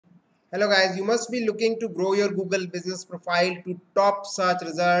Hello guys, you must be looking to grow your Google business profile to top search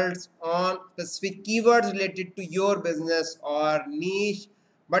results on specific keywords related to your business or niche.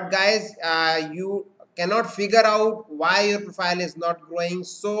 But guys, you cannot figure out why your profile is not growing.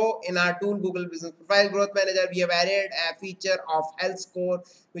 So in our tool Google Business Profile Growth Manager, we have added a feature of health score,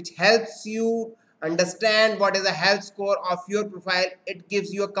 which helps you understand what is the health score of your profile. It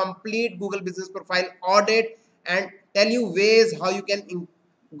gives you a complete Google Business Profile audit and tell you ways how you can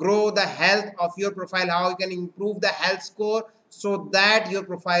grow the health of your profile, how you can improve the health score so that your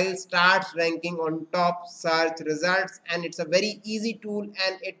profile starts ranking on top search results. And it's a very easy tool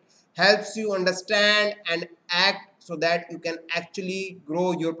and it helps you understand and act so that you can actually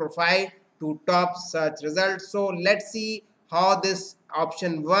grow your profile to top search results. So let's see how this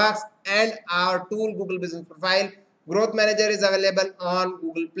option works. And our tool Google Business Profile Growth Manager is available on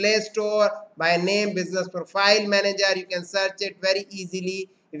Google Play Store by name Business Profile Manager. You can search it very easily.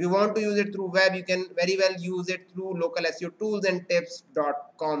 If you want to use it through web, you can very well use it through local SEO tools and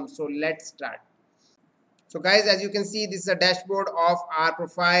tips.com. So let's start. So guys, as you can see, this is a dashboard of our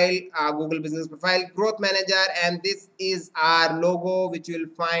profile, our Google Business Profile Growth Manager, and this is our logo, which you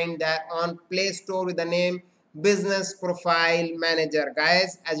will find that on Play Store with the name Business Profile Manager.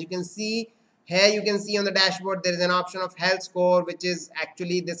 Guys, as you can see here, you can see on the dashboard there is an option of health score, which is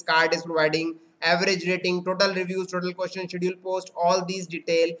actually this card is providing average rating, total reviews, total question, schedule post, all these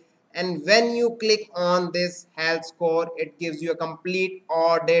detail. And when you click on this health score, it gives you a complete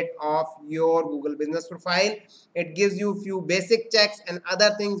audit of your Google business profile. It gives you a few basic checks and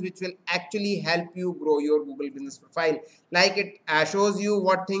other things which will actually help you grow your Google business profile. Like it shows you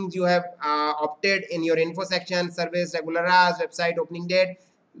what things you have opted in your info section: service, regular hours, website opening date.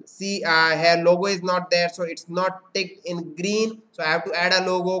 See here logo is not there, so it's not ticked in green, so I have to add a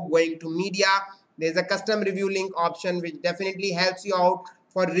logo. Going to media, there's a custom review link option which definitely helps you out.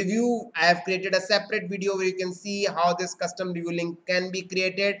 For review, I have created a separate video where you can see how this custom review link can be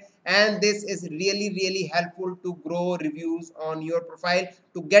created, and this is really helpful to grow reviews on your profile,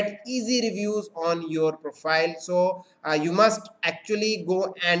 to get easy reviews on your profile. So you must actually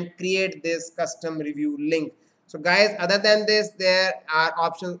go and create this custom review link. So guys, other than this, there are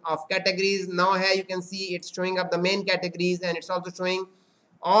options of categories. Now here you can see it's showing up the main categories, and it's also showing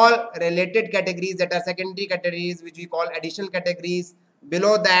all related categories that are secondary categories, which we call additional categories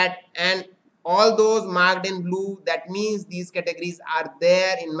below that. And all those marked in blue, that means these categories are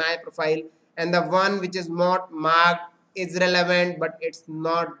there in my profile, and the one which is not marked is relevant but it's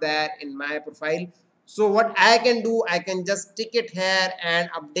not there in my profile. So what I can do, I can just stick it here and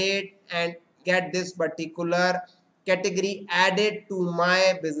update and get this particular category added to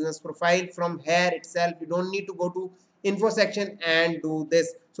my business profile from here itself. You don't need to go to info section and do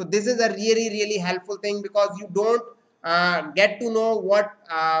this. So this is a really helpful thing, because you don't get to know what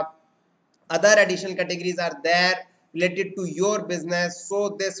other additional categories are there related to your business.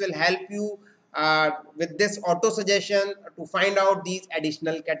 So this will help you with this auto suggestion to find out these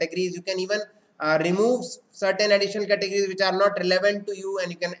additional categories. You can even remove certain additional categories which are not relevant to you,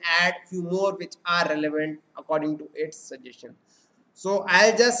 and you can add few more which are relevant according to its suggestion. So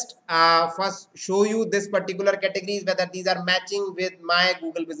I'll just first show you this particular categories, whether these are matching with my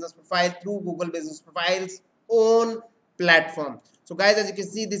Google business profile through Google business profile's own platform. So guys, as you can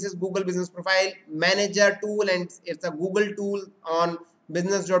see, this is Google business profile manager tool, and it's a Google tool on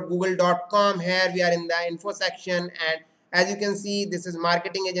business.google.com. Here we are in the info section, and as you can see, this is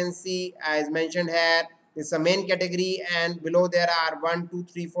marketing agency as mentioned here. This is a main category, and below there are 1 2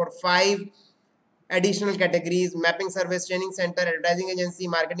 3 4 5 additional categories: mapping service, training center, advertising agency,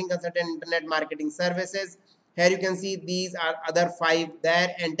 marketing consultant, internet marketing services. Here you can see these are other 5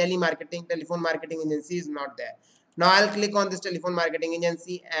 there, and telemarketing, telephone marketing agency is not there. Now I'll click on this telephone marketing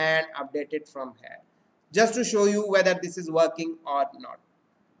agency and update it from here, just to show you whether this is working or not.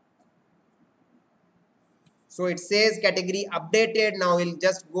 So it says category updated. Now we'll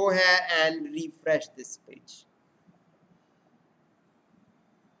just go here and refresh this page.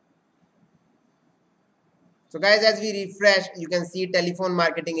 So guys, as we refresh, you can see telephone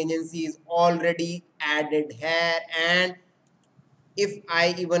marketing agency is already added here. And if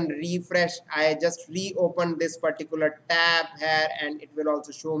I even refresh, I just reopen this particular tab here, and it will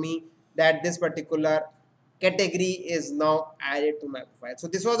also show me that this particular category is now added to my profile. So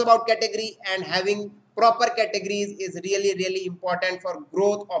this was about category, and having proper categories is really important for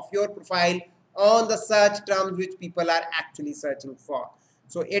growth of your profile on the search terms which people are actually searching for.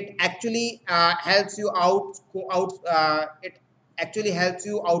 So it actually helps you it actually helps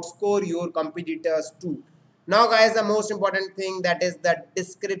you outscore your competitors too. Now guys, the most important thing, that is the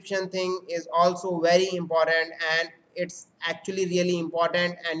description thing, is also very important, and it's actually really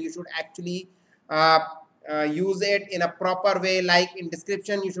important, and you should actually uh, use it in a proper way. Like in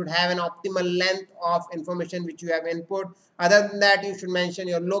description, you should have an optimal length of information which you have input. Other than that, you should mention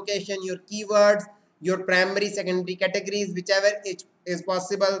your location, your keywords, your primary, secondary categories, whichever it is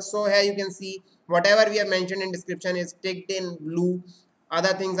possible. So here you can see whatever we have mentioned in description is ticked in blue.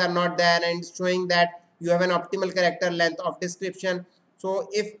 Other things are not there, and it's showing that you have an optimal character length of description. So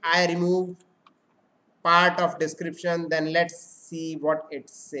if I remove part of description, then let's see what it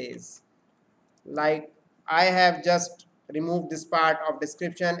says. Like I have just removed this part of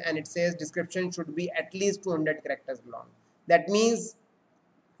description, and it says description should be at least 200 characters long. That means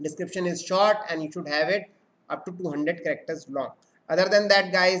description is short and you should have it up to 200 characters long. Other than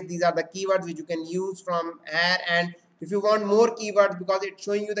that, guys, these are the keywords which you can use from here. And if you want more keywords, because it's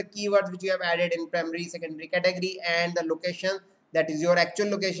showing you the keywords which you have added in primary, secondary category, and the location, that is your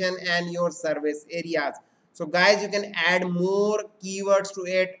actual location and your service areas. So guys, you can add more keywords to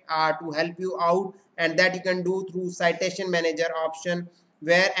it to help you out, and that you can do through citation manager option,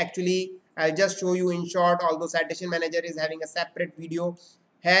 where actually I'll just show you in short. Although citation manager is having a separate video,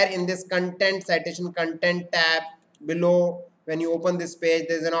 here in this content, citation content tab below, when you open this page,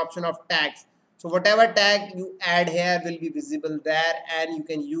 there is an option of tags. So whatever tag you add here will be visible there, and you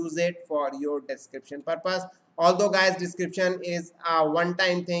can use it for your description purpose. Although guys, description is a one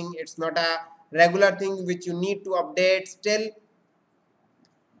time thing, it's not a regular thing which you need to update. Still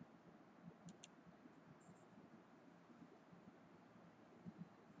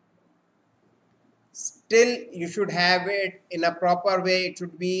you should have it in a proper way. It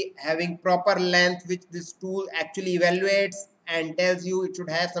should be having proper length, which this tool actually evaluates and tells you. It should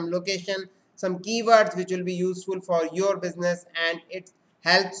have some location, some keywords which will be useful for your business, and it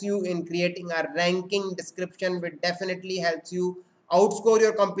helps you in creating a ranking description, which definitely helps you outscore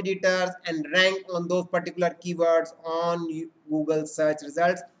your competitors and rank on those particular keywords on Google search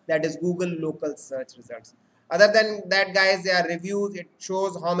results, that is Google local search results. Other than that, guys, there are reviews. It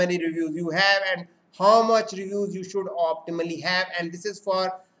shows how many reviews you have and how much reviews you should optimally have, and this is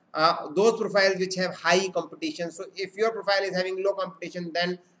for those profiles which have high competition. So if your profile is having low competition,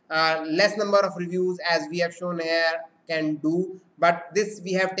 then less number of reviews, as we have shown here, can do. But this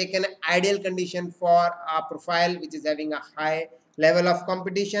we have taken an ideal condition for a profile which is having a high level of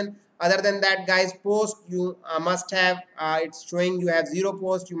competition. Other than that, guys, post you must have, it's showing you have 0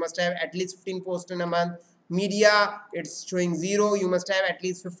 posts. You must have at least 15 posts in a month. Media, it's showing 0. You must have at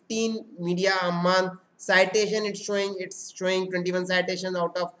least 15 media a month. Citation, it's showing 21 citations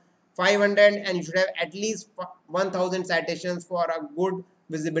out of 500, and you should have at least 1000 citations for a good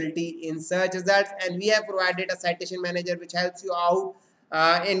visibility in search results. And we have provided a citation manager which helps you out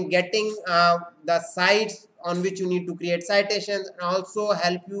in getting the sites on which you need to create citations, and also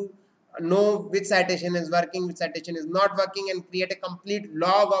help you know which citation is working, which citation is not working, and create a complete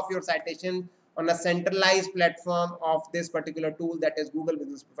log of your citation on a centralized platform of this particular tool, that is Google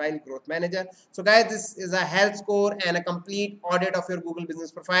Business Profile Growth Manager. So guys, this is a health score and a complete audit of your Google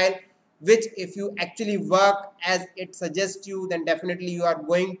Business Profile, which if you actually work as it suggests you, then definitely you are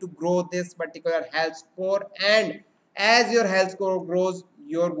going to grow this particular health score. And as your health score grows,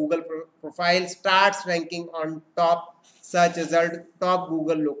 your Google profile starts ranking on top search result, top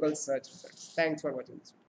Google local search results. Thanks for watching this.